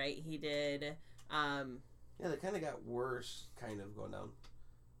gate, right? He did. Yeah, they kind of got worse, kind of going down.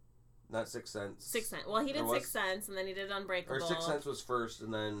 Not Sixth Sense. Sixth Sense. Well, he did Sixth Sense, and then he did Unbreakable. Or Sixth Sense was first,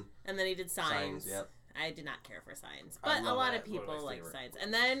 and then he did Signs. Yep. I did not care for Signs, but a lot of people like Signs.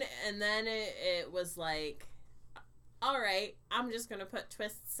 And then it was like, all right, I'm just gonna put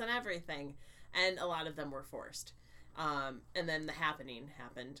twists and everything, and a lot of them were forced. And then The Happening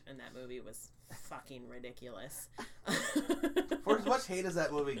happened, and that movie was fucking ridiculous. For as much hate as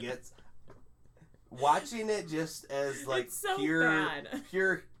that movie gets, watching it just as like it's so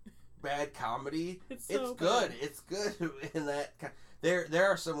pure bad comedy, it's so good. bad. It's good in that. There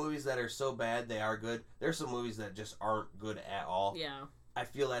are some movies that are so bad they are good. There's some movies that just aren't good at all. Yeah. I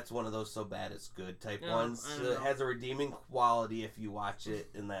feel that's one of those so bad it's good type No, ones. So it has a redeeming quality if you watch it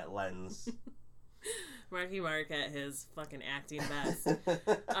in that lens. Marky Mark at his fucking acting best.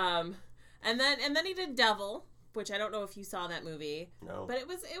 And then he did Devil, which I don't know if you saw that movie. No. But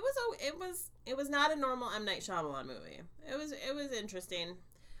it was not a normal M. Night Shyamalan movie. It was interesting.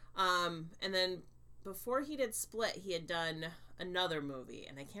 And then before he did Split, he had done another movie,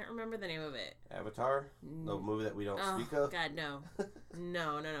 and I can't remember the name of it. Avatar? The movie that we don't speak of? God, no.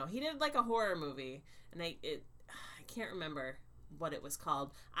 No. He did like a horror movie, and I can't remember what it was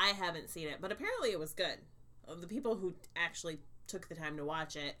called. I haven't seen it, but apparently it was good. The people who actually took the time to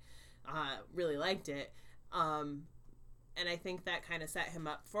watch it really liked it. And I think that kind of set him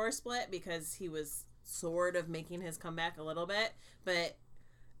up for a Split because he was sort of making his comeback a little bit, but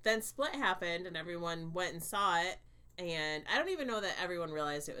then Split happened and everyone went and saw it, and I don't even know that everyone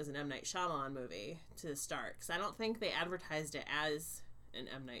realized it was an M. Night Shyamalan movie to start, because I don't think they advertised it as an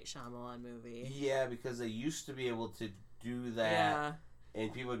M. Night Shyamalan movie. Yeah, because they used to be able to do that, yeah.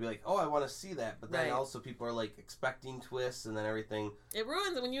 And people would be like, oh, I want to see that, but then also people are like expecting twists and then everything. It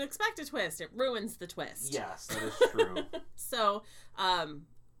ruins it when you expect a twist. It ruins the twist. Yes, that is true. So,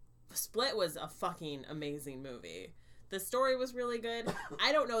 Split was a fucking amazing movie. The story was really good.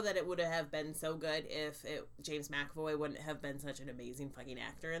 I don't know that it would have been so good if James McAvoy wouldn't have been such an amazing fucking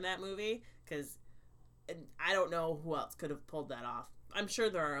actor in that movie, because I don't know who else could have pulled that off. I'm sure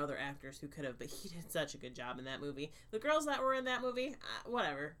there are other actors who could have, but he did such a good job in that movie. The girls that were in that movie,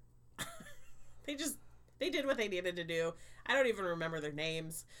 whatever. They did what they needed to do. I don't even remember their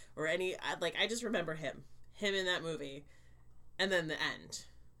names or any, I just remember him in that movie, and then the end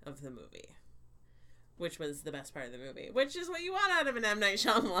of the movie, which was the best part of the movie, which is what you want out of an M. Night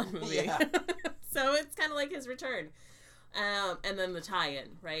Shyamalan movie. Yeah. So it's kind of like his return. And then the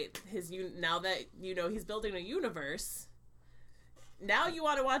tie-in, right? Now that you know he's building a universe, now you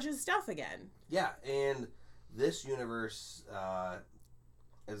want to watch his stuff again. Yeah, and this universe,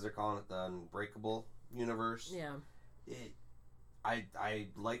 as they're calling it, the Unbreakable universe. Yeah. I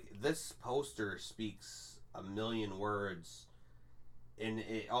like, this poster speaks a million words, and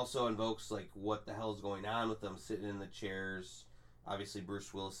it also invokes like what the hell is going on with them sitting in the chairs. Obviously,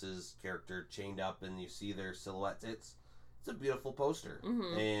 Bruce Willis's character chained up, and you see their silhouettes. It's a beautiful poster,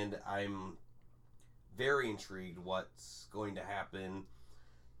 and I'm very intrigued what's going to happen.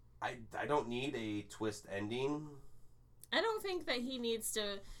 I don't need a twist ending. I don't think that he needs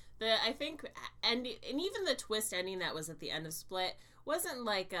to. I think and even the twist ending that was at the end of Split wasn't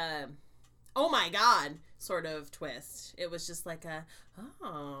like a oh my god sort of twist. It was just like a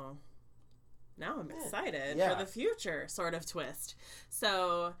oh, now I'm excited for the future sort of twist.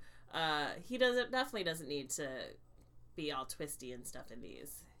 So he definitely doesn't need to be all twisty and stuff in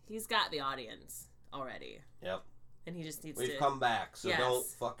these. He's got the audience already. Yep. And he just needs We've come back, so don't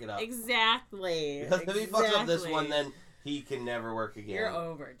fuck it up. Exactly. Because if he fucks up this one, then he can never work again. You're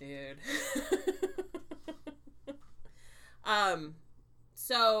over, dude.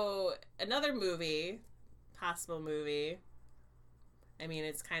 So another possible movie. I mean,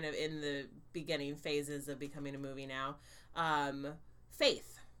 it's kind of in the beginning phases of becoming a movie now.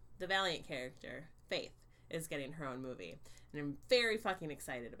 Faith, the Valiant character, Faith, is getting her own movie. And I'm very fucking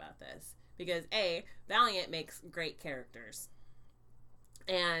excited about this. Because A, Valiant makes great characters.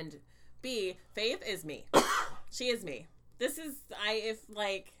 And B, Faith is me. She is me. This is,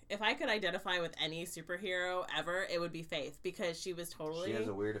 if I could identify with any superhero ever, it would be Faith. Because she was totally... She has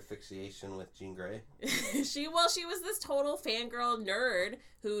a weird asphyxiation with Jean Grey. She was this total fangirl nerd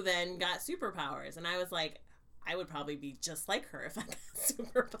who then got superpowers. And I was like, I would probably be just like her if I got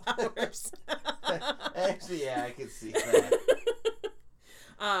superpowers. Actually, yeah, I could see that.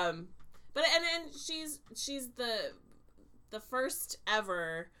 But she's the first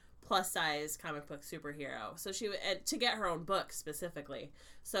ever plus size comic book superhero. So she to get her own book specifically.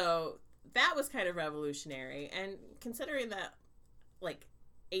 So that was kind of revolutionary. And considering that like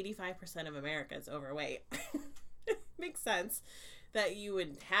 85% of America is overweight. Makes sense that you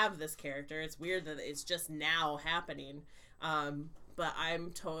would have this character. It's weird that it's just now happening. But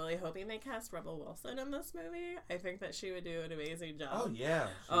I'm totally hoping they cast Rebel Wilson in this movie. I think that she would do an amazing job. Oh, yeah.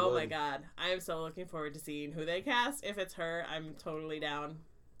 Oh, my God. I'm so looking forward to seeing who they cast. If it's her, I'm totally down.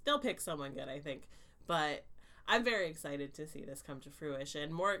 They'll pick someone good, I think. But I'm very excited to see this come to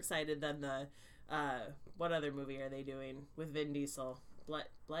fruition. More excited than the, what other movie are they doing with Vin Diesel?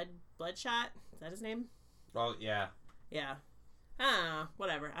 Bloodshot? Is that his name? Oh, yeah. Yeah.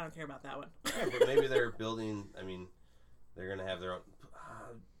 Whatever. I don't care about that one. Yeah, but maybe they're building, I mean, they're going to have their own.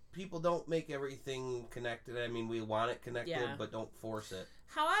 People don't make everything connected. I mean, we want it connected, but don't force it.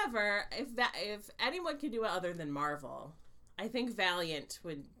 However, if anyone could do it other than Marvel, I think Valiant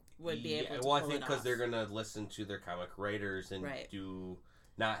would be able to pull it off. Well, I think because they're going to listen to their comic writers and do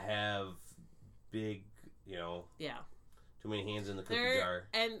not have big, too many hands in the cookie jar.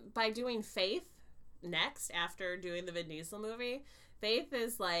 And by doing Faith next, after doing the Vin Diesel movie, Faith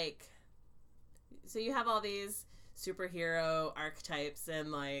is like, so you have all these superhero archetypes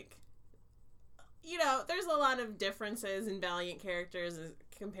and there's a lot of differences in Valiant characters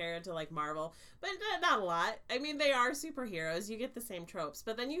compared to Marvel, but not a lot. I mean, they are superheroes. You get the same tropes,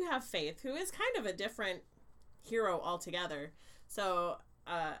 but then you have Faith, who is kind of a different hero altogether. So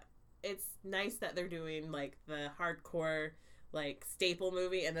it's nice that they're doing the hardcore staple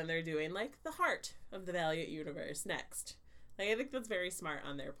movie, and then they're doing the heart of the Valiant universe next. I think that's very smart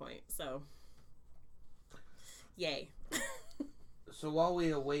on their point. So yay. So while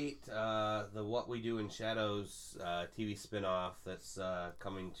we await the What We Do in Shadows TV spinoff that's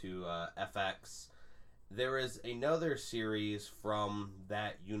coming to FX, there is another series from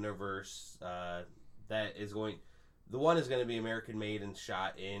that universe that is going. The one is going to be American made and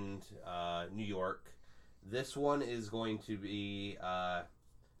shot in New York. This one is going to be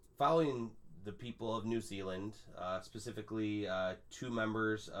following the people of New Zealand, specifically 2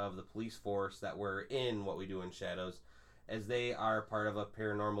 members of the police force that were in What We Do in Shadows, as they are part of a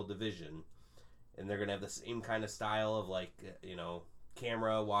paranormal division. And they're going to have the same kind of style of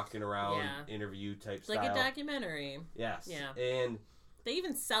camera walking around, interview type style. Like a documentary. Yes. Yeah. And they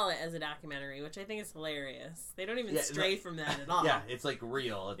even sell it as a documentary, which I think is hilarious. They don't even stray from that at all. Yeah, it's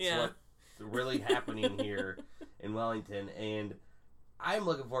real. It's what's really happening here in Wellington. And I'm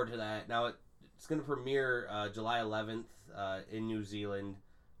looking forward to that. Now, it's going to premiere July 11th in New Zealand.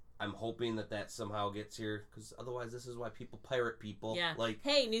 I'm hoping that somehow gets here, because otherwise this is why people pirate people. Yeah.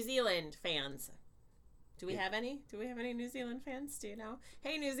 Hey, New Zealand fans. Do we have any? Do we have any New Zealand fans? Do you know?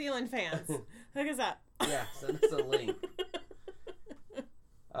 Hey, New Zealand fans. Hook us up. Yeah, send us a link.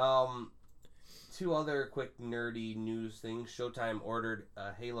 2 other quick nerdy news things. Showtime ordered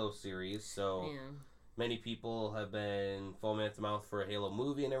a Halo series, so many people have been foaming at the mouth for a Halo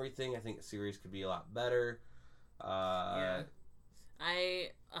movie and everything. I think the series could be a lot better. I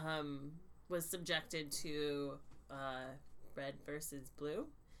was subjected to Red versus Blue.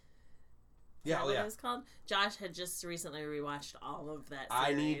 Yeah, what it's called. Josh had just recently rewatched all of that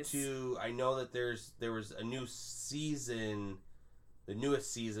series. I know that there was a new season, the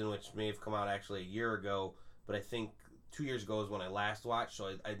newest season, which may have come out actually a year ago, but I think 2 years ago is when I last watched,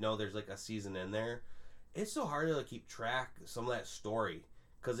 so I know there's a season in there. It's so hard to keep track of some of that story,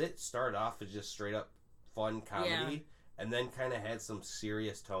 because it started off as just straight up fun comedy, and then kind of had some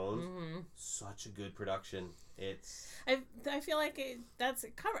serious tones. Mm-hmm. Such a good production. I feel like that's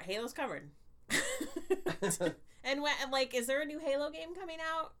covered. Halo's covered. And is there a new Halo game coming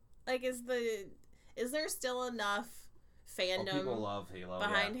out? Is there still enough fandom people love Halo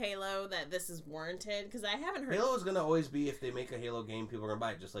behind Halo that this is warranted? Because I haven't heard. Halo is going to always be, if they make a Halo game, people are going to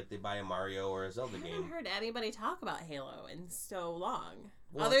buy it, just like they buy a Mario or a Zelda game. I haven't heard anybody talk about Halo in so long.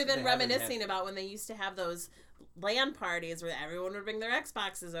 Well, other than reminiscing about when they used to have those LAN parties where everyone would bring their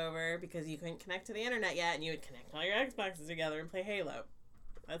Xboxes over because you couldn't connect to the internet yet, and you would connect all your Xboxes together and play Halo.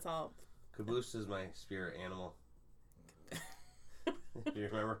 That's all. Caboose is my spirit animal. Do you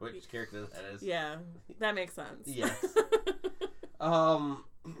remember which character that is? Yeah, that makes sense. Yes.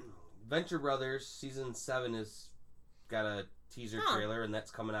 Venture Brothers Season 7 has got a teaser trailer, and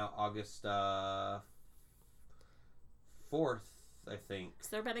that's coming out August 4th, I think. Has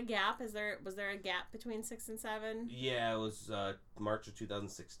there been a gap? Was there a gap between 6 and 7? Yeah, it was March of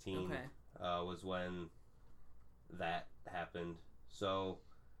 2016. Okay. Was when that happened. So,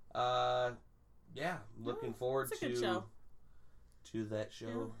 looking forward to that show.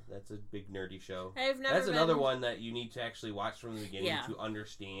 Yeah. That's a big nerdy show. That's another one that you need to actually watch from the beginning to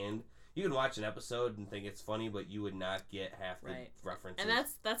understand, you can watch an episode and think it's funny, but you would not get half the references. And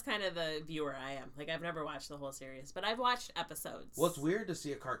that's kind of the viewer I am. Like, I've never watched the whole series, but I've watched episodes. Well, it's weird to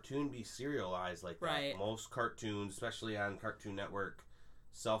see a cartoon be serialized like that. Right. Most cartoons, especially on Cartoon Network,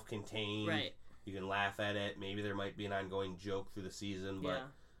 self-contained. Right. You can laugh at it. Maybe there might be an ongoing joke through the season, but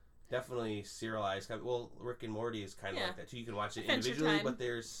definitely serialized. Well, Rick and Morty is kind of like that too. You can watch it individually, but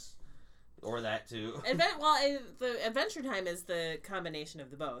there's... Or that too. The Adventure Time is the combination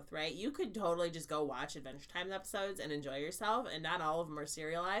of the both, right? You could totally just go watch Adventure Time episodes and enjoy yourself, and not all of them are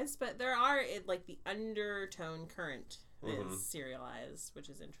serialized, but there are, like, the undertone current is serialized, which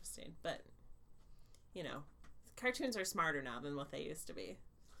is interesting. But, you know, cartoons are smarter now than what they used to be.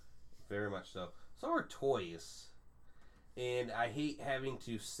 Very much so. So are toys. And I hate having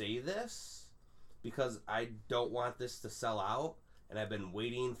to say this because I don't want this to sell out, and I've been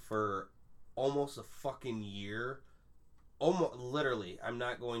waiting for almost a fucking year, almost literally, I'm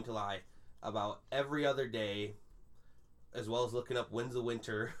not going to lie, about every other day, as well as looking up when's the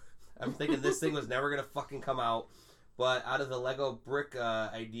winter. I'm thinking this thing was never gonna fucking come out, but out of the Lego brick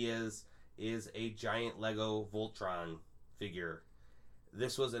ideas is a giant Lego Voltron figure.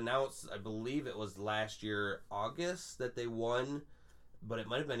 This was announced, I believe it was last year August that they won, but it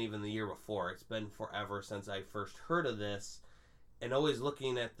might have been even the year before. It's been forever since I first heard of this. And always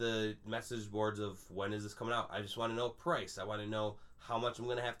looking at the message boards of when is this coming out. I just want to know price. I want to know how much I'm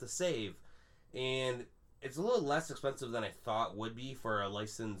going to have to save. And it's a little less expensive than I thought would be for a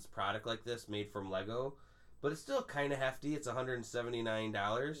licensed product like this made from Lego. But it's still kind of hefty. It's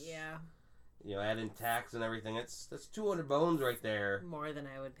 $179. Yeah. You know, adding tax and everything. That's 200 bones right there. More than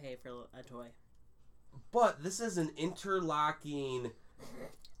I would pay for a toy. But this is an interlocking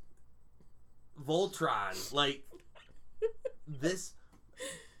Voltron. Like... This,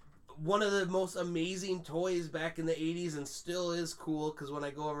 one of the most amazing toys back in the 80s and still is cool because when I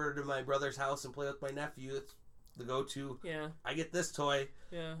go over to my brother's house and play with my nephew, it's the go-to. Yeah. I get this toy.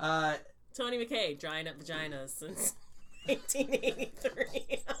 Yeah. Tony McKay, drying up vaginas since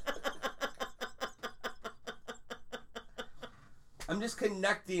 1883. I'm just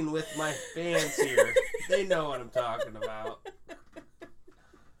connecting with my fans here. They know what I'm talking about.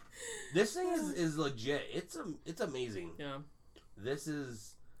 This thing is legit. It's amazing. Yeah. This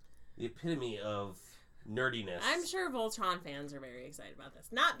is the epitome of nerdiness. I'm sure Voltron fans are very excited about this.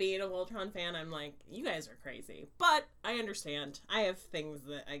 Not being a Voltron fan, I'm like, you guys are crazy. But I understand. I have things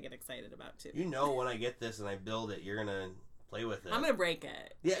that I get excited about too. You know when I get this and I build it, you're going to play with it. I'm going to break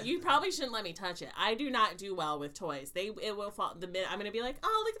it. Yeah. You probably shouldn't let me touch it. I do not do well with toys. It will fall. I'm going to be like,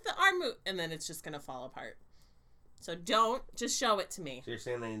 oh, look at the arm move. And then it's just going to fall apart. So don't just show it to me. So you're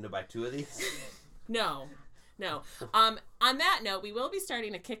saying I need to buy 2 of these? No. On that note, we will be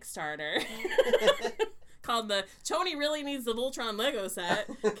starting a Kickstarter called the Tony Really Needs the Voltron Lego Set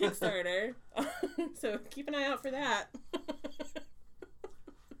Kickstarter. So keep an eye out for that.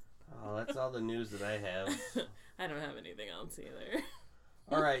 Oh, that's all the news that I have. I don't have anything else either.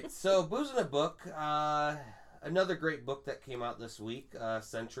 All right, so Booze in a Book. Another great book that came out this week,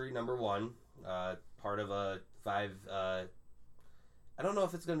 Century #1, part of a 5... I don't know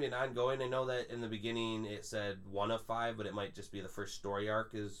if it's going to be an ongoing. I know that in the beginning it said 1 of 5, but it might just be the first story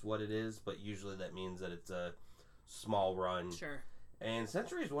arc is what it is. But usually that means that it's a small run. Sure. And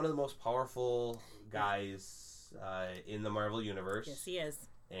Century is one of the most powerful guys in the Marvel Universe. Yes, he is.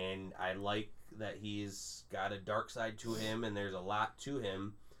 And I like that he's got a dark side to him, and there's a lot to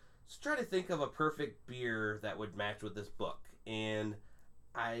him. So try to think of a perfect beer that would match with this book. And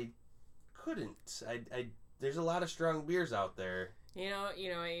I couldn't. There's a lot of strong beers out there. You know what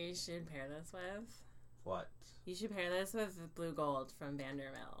you should pair this with? What? You should pair this with Blue Gold from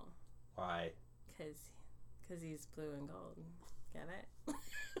Vanderbilt. Why? Because he's blue and gold. Get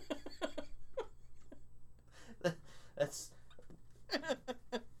it? That's...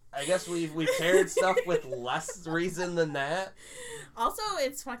 I guess we've paired stuff with less reason than that. Also,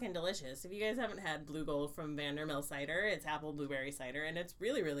 it's fucking delicious. If you guys haven't had Blue Gold from Vanderbilt cider, it's apple blueberry cider, and it's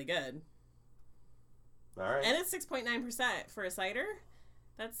really, really good. All right. And it's 6.9% for a cider.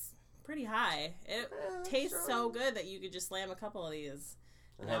 That's pretty high. It tastes so good that you could just slam a couple of these.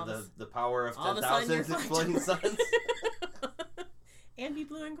 And have the power of 10,000 exploding suns. And be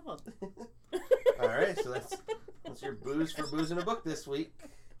blue and gold. All right, so that's your booze for Booze in a Book this week.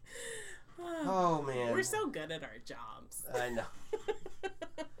 Oh, man. We're so good at our jobs. I know.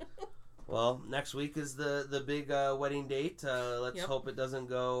 Well, next week is the big wedding date. Let's hope it doesn't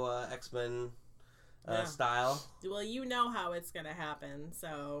go X-Men style. Well, you know how it's going to happen,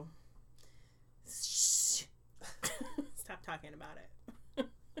 so shh. Stop talking about it.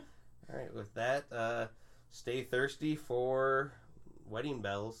 All right, with that, stay thirsty for wedding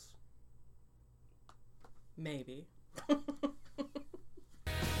bells. Maybe.